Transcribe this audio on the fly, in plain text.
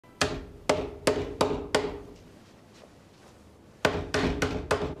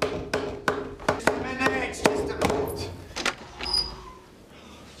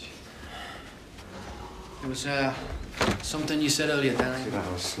was, something you said earlier, Danny.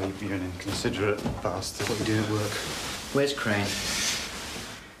 I was asleep. You're an inconsiderate bastard. What are you doing at work? Where's Crane?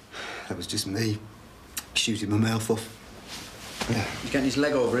 That was just me shooting my mouth off. Yeah. He's getting his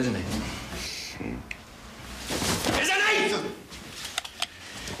leg over, isn't he? Isn't he?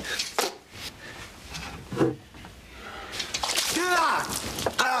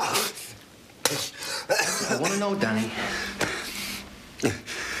 I want to know, Danny.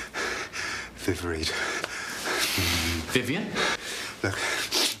 Viv Reed. Vivian? Look,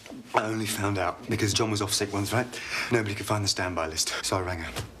 I only found out because John was off sick once, right? Nobody could find the standby list, so I rang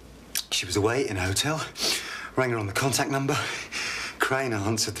her. She was away in a hotel. Rang her on the contact number. Crane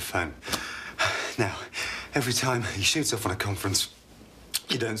answered the phone. Now, every time he shoots off on a conference,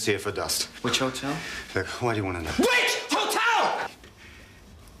 you don't see her for dust. Which hotel? Look, why do you want to know? Which hotel?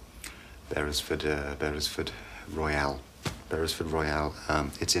 Beresford Royale. Beresford Royale.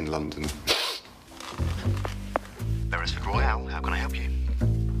 It's in London. Beresford Royale, how can I help you?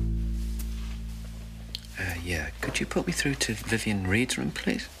 Yeah. Could you put me through to Vivian Reed's room,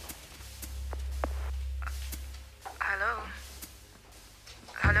 please? Hello?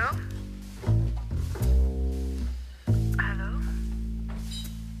 Hello? Hello?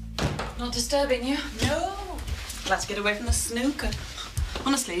 Not disturbing you? No. Glad to get away from the snooker.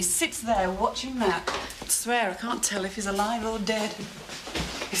 Honestly, he sits there watching that. I swear I can't tell if he's alive or dead.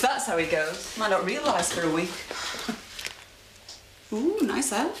 If that's how he goes, might not realise for a week. Ooh,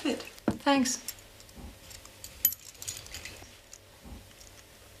 nice outfit. Thanks.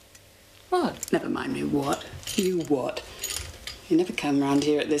 What? Never mind me what. You what? You never come round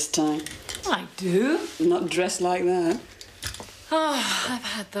here at this time. I do. Not dressed like that. Oh, I've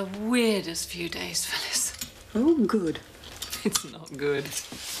had the weirdest few days, Phyllis. Oh, good. It's not good.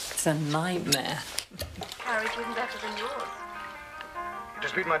 It's a nightmare. Carriage isn't better than yours. It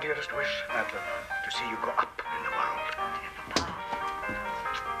has been my dearest wish, Madeline, to see you go up in the world. Dear Papa.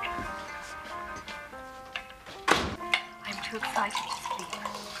 I'm too excited to sleep.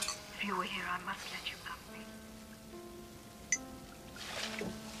 If you were here, I must let you love me.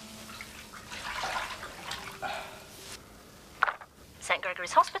 St.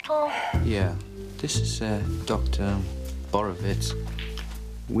 Gregory's Hospital. Yeah. This is, Dr. Borovitz.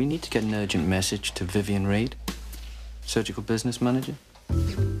 We need to get an urgent message to Vivian Reed, surgical business manager.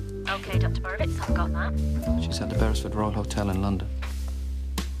 OK, Dr. Borovitz, I've got that. She's at the Beresford Royal Hotel in London.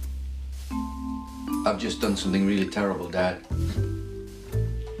 I've just done something really terrible, Dad.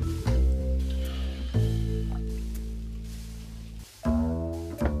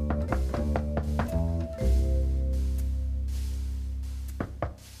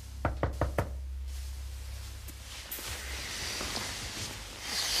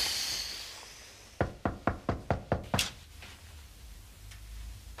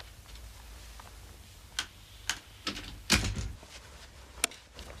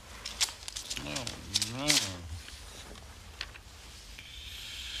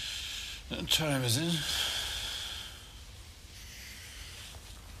 What time is it?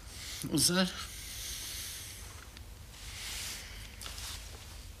 What's that?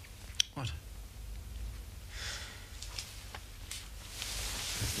 What?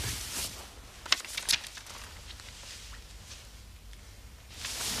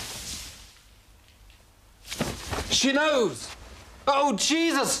 She knows! Oh,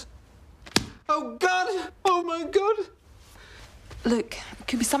 Jesus! Oh, God! Oh, my God! Look, it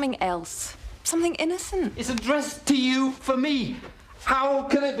could be something else. Something innocent. It's addressed to you for me. How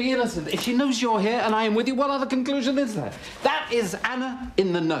can it be innocent? If she knows you're here and I am with you, what other conclusion is there? That is Anna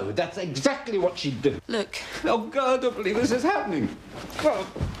in the know. That's exactly what she'd do. Look. Oh, God, I don't believe this is happening. God.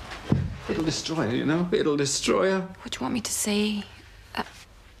 It'll destroy her, you know? It'll destroy her. What do you want me to say?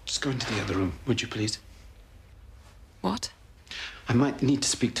 Just go into the other room, would you please? What? I might need to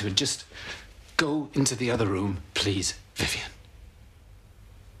speak to her. Just go into the other room, please, Vivian.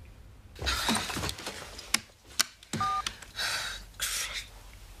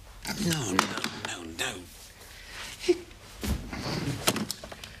 No.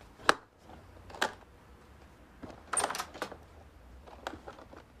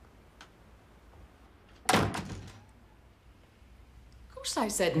 Of course I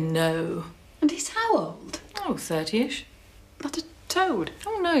said no. And he's how old? Oh, 30-ish. Not a toad.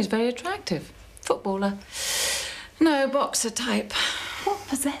 Oh, no, he's very attractive. Footballer. No, boxer type. What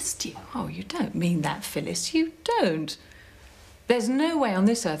possessed you? Oh, you don't mean that, Phyllis. You don't. There's no way on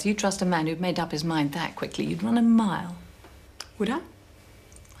this earth you'd trust a man who'd made up his mind that quickly. You'd run a mile. Would I?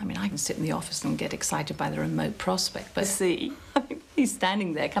 I mean, I can sit in the office and get excited by the remote prospect, but... See? I mean, he's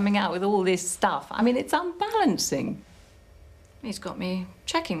standing there coming out with all this stuff. I mean, it's unbalancing. He's got me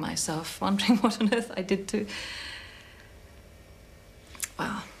checking myself, wondering what on earth I did to...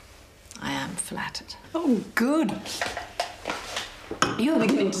 Well, I am flattered. Oh, good. You're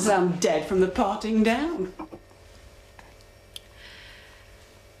beginning to sound dead from the parting down.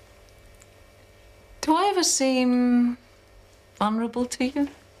 Do I ever seem vulnerable to you?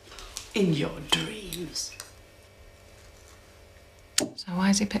 In your dreams. So why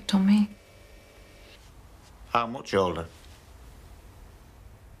has he picked on me? How much older?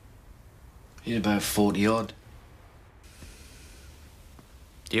 He's about 40-odd.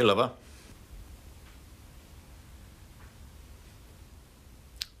 Do you love her?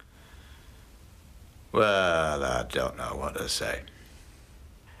 Well, I don't know what to say.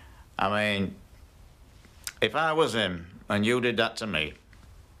 I mean, if I was him and you did that to me,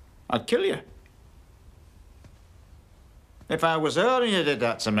 I'd kill you. If I was her and you did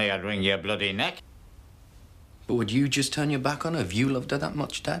that to me, I'd wring your bloody neck. But would you just turn your back on her if you loved her that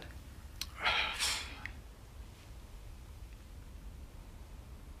much, Dad?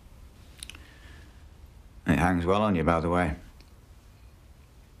 It hangs well on you, by the way.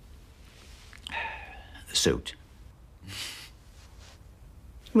 The suit.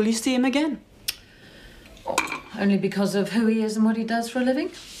 Will you see him again? Oh, only because of who he is and what he does for a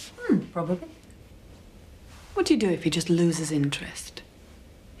living? Probably. What do you do if he just loses interest?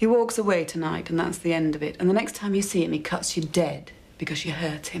 He walks away tonight and that's the end of it. And the next time you see him, he cuts you dead because you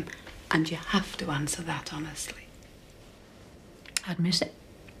hurt him. And you have to answer that honestly. I'd miss it.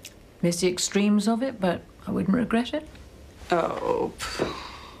 Miss the extremes of it, but I wouldn't regret it. Oh.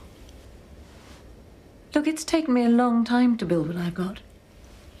 Look, it's taken me a long time to build what I've got.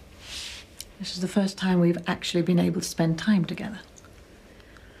 This is the first time we've actually been able to spend time together.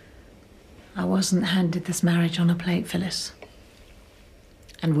 I wasn't handed this marriage on a plate, Phyllis.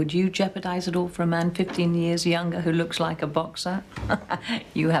 And would you jeopardize it all for a man 15 years younger who looks like a boxer?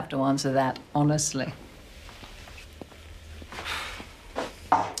 You have to answer that honestly.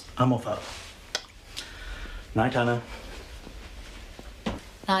 I'm off up. Night, Anna.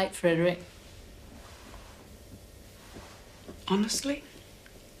 Night, Frederick. Honestly?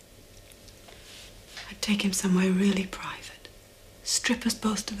 I'd take him somewhere really private. Strip us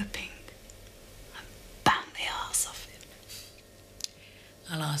both to the pink. And bang the arse off him.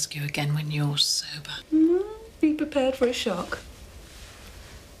 I'll ask you again when you're sober. Be prepared for a shock.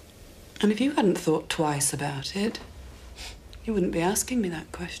 And if you hadn't thought twice about it, you wouldn't be asking me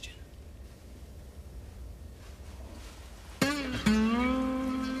that question.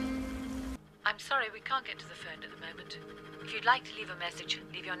 I'm sorry, we can't get to the phone at the moment. If you'd like to leave a message,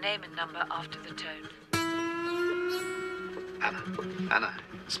 leave your name and number after the tone. Anna,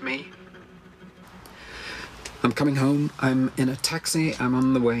 it's me. I'm coming home. I'm in a taxi. I'm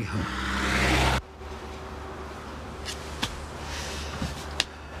on the way home.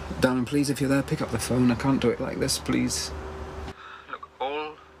 Darling, please, if you're there, pick up the phone. I can't do it like this, please. Look,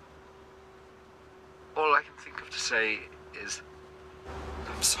 all I can think of to say is,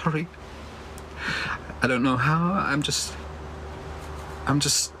 I'm sorry. I don't know how. I'm just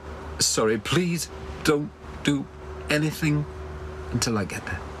sorry. Please don't do anything until I get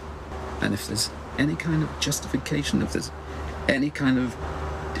there. And if there's any kind of justification, if there's any kind of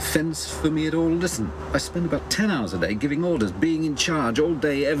defense for me at all, listen, I spend about 10 hours a day giving orders, being in charge all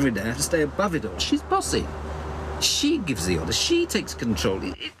day, every day. I have to stay above it all. She's bossy. She gives the orders. She takes control.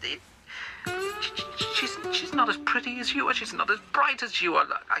 She's not as pretty as you are. She's not as bright as you are.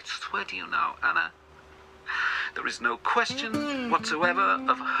 I swear to you now, Anna, there is no question whatsoever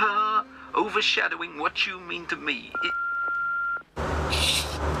of her overshadowing what you mean to me.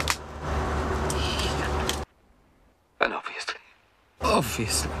 And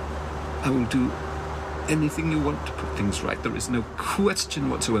obviously, I will do anything you want to put things right. There is no question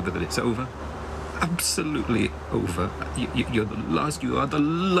whatsoever that it's over. Absolutely over. You are the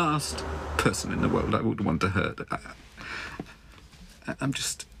last person in the world I would want to hurt. I'm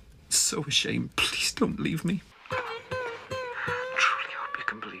just so ashamed. Please don't leave me. I truly hope you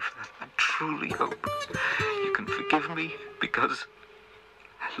can believe that. I truly hope you can forgive me because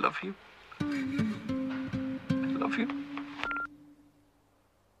I love you. I love you.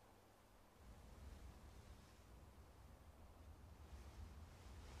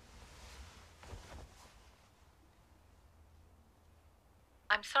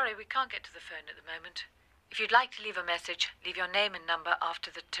 I'm sorry, we can't get to the phone at the moment. If you'd like to leave a message, leave your name and number after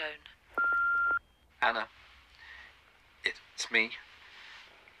the tone. Anna, it's me.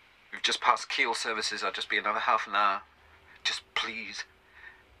 We've just passed Kiel services. I'll just be another half an hour. Just please,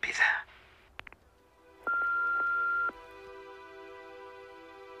 be there.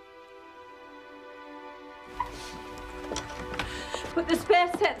 put the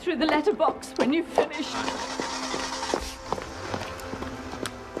spare set through the letterbox when you've finished.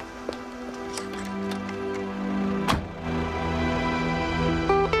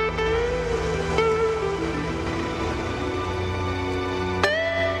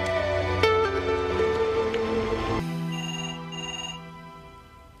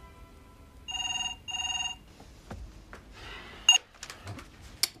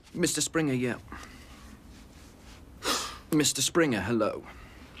 Mr. Springer, yeah. Mr. Springer, hello.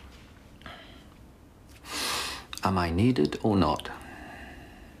 Am I needed or not?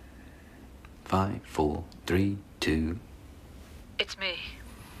 5, 4, 3, 2. It's me.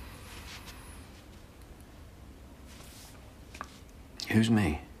 Who's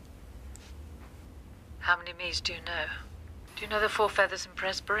me? How many me's do you know? Do you know the Four Feathers in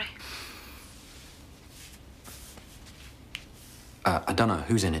Presbury? I don't know.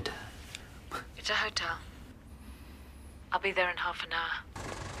 Who's in it? It's a hotel. I'll be there in half an hour.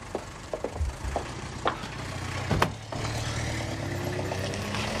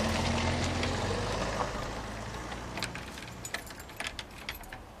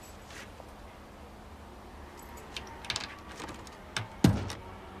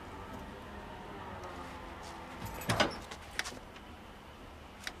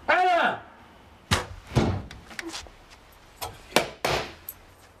 Anna!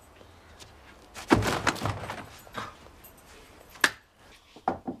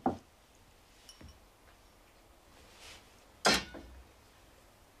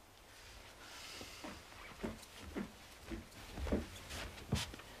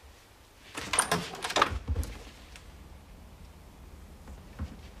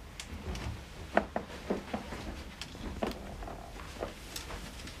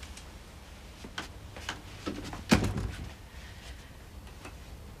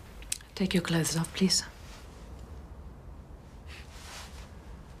 Take your clothes off, please.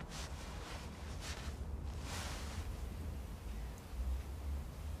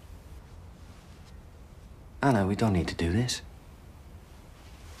 Anna, we don't need to do this.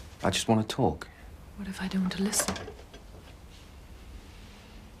 I just want to talk. What if I don't want to listen?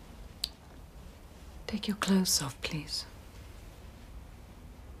 Take your clothes off, please.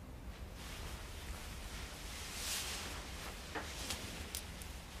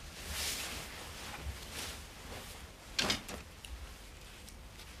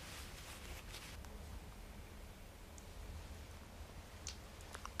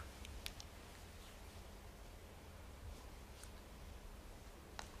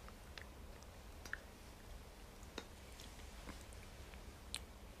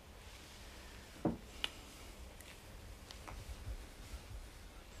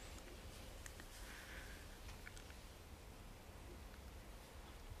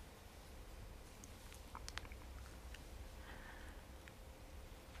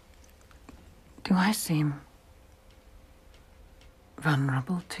 Do I seem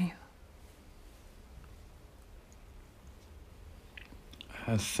vulnerable to you?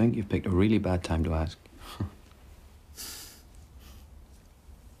 I think you've picked a really bad time to ask.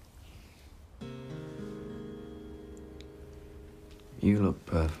 You look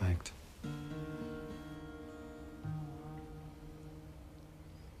perfect.